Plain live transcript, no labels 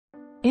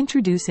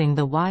Introducing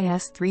the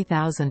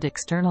YS3000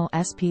 external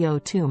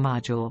SpO2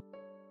 module.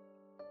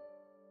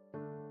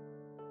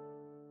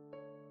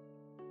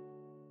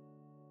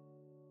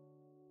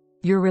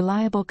 Your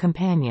reliable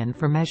companion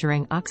for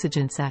measuring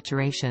oxygen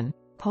saturation,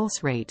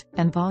 pulse rate,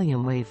 and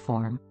volume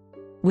waveform.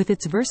 With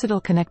its versatile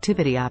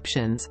connectivity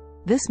options,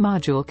 this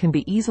module can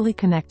be easily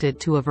connected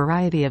to a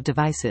variety of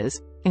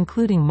devices,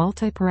 including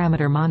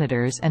multi-parameter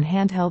monitors and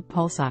handheld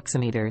pulse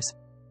oximeters.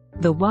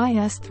 The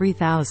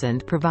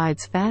YS3000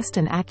 provides fast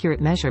and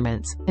accurate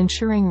measurements,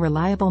 ensuring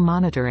reliable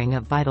monitoring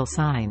of vital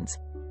signs.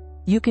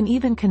 You can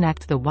even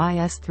connect the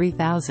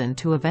YS3000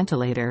 to a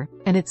ventilator,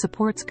 and it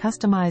supports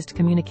customized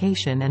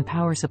communication and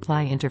power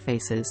supply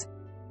interfaces.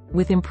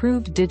 With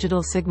improved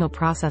digital signal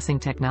processing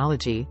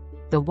technology,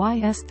 the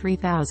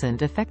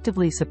YS3000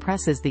 effectively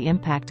suppresses the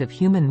impact of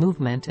human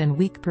movement and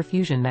weak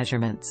perfusion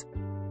measurements.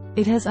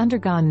 It has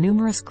undergone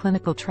numerous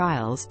clinical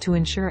trials to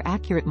ensure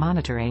accurate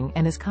monitoring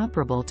and is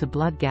comparable to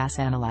blood gas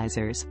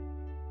analyzers.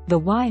 The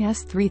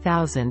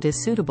YS3000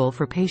 is suitable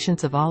for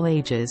patients of all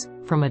ages,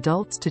 from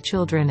adults to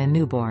children and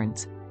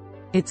newborns.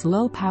 Its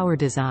low-power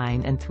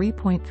design and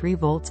 3.3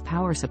 volts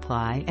power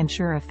supply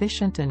ensure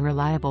efficient and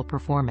reliable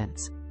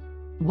performance.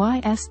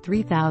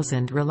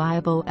 YS3000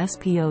 Reliable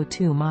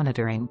SpO2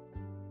 Monitoring.